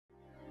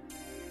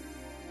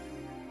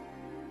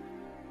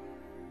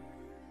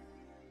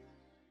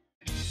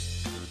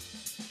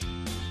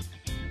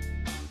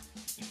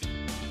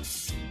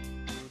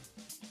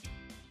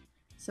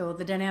So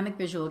the dynamic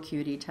visual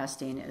acuity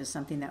testing is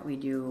something that we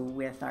do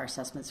with our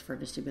assessments for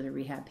vestibular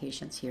rehab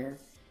patients here.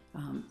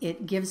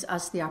 It gives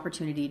us the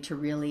opportunity to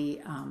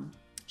really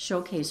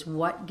showcase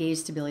what gaze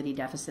stability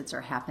deficits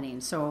are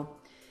happening. So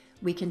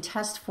we can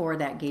test for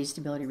that gaze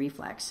stability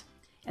reflex.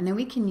 And then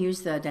we can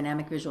use the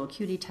dynamic visual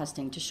acuity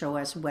testing to show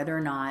us whether or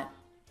not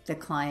the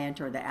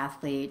client or the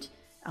athlete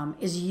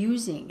is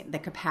using the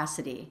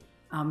capacity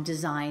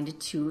designed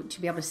to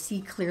be able to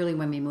see clearly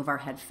when we move our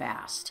head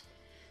fast.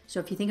 So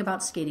if you think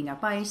about skating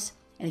up ice,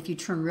 and if you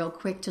turn real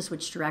quick to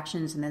switch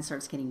directions and then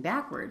start skating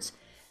backwards,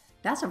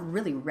 that's a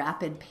really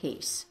rapid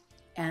pace.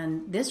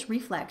 And this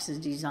reflex is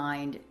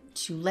designed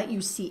to let you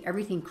see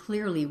everything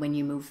clearly when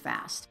you move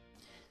fast.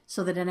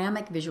 So the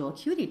dynamic visual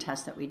acuity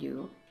test that we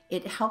do,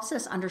 it helps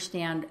us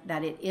understand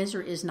that it is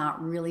or is not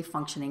really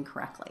functioning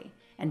correctly,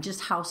 and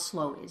just how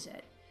slow is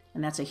it.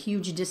 And that's a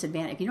huge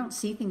disadvantage. If you don't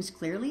see things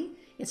clearly,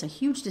 it's a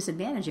huge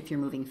disadvantage if you're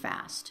moving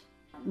fast.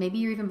 Maybe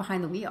you're even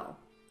behind the wheel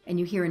and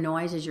you hear a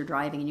noise as you're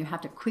driving and you have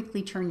to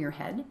quickly turn your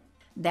head.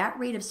 That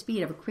rate of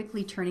speed of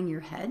quickly turning your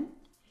head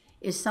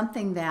is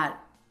something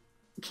that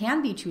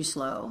can be too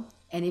slow.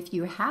 And if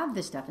you have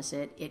this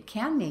deficit, it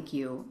can make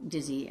you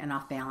dizzy and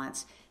off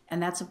balance.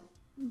 And that's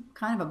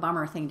kind of a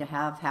bummer thing to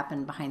have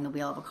happen behind the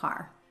wheel of a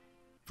car,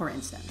 for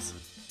instance.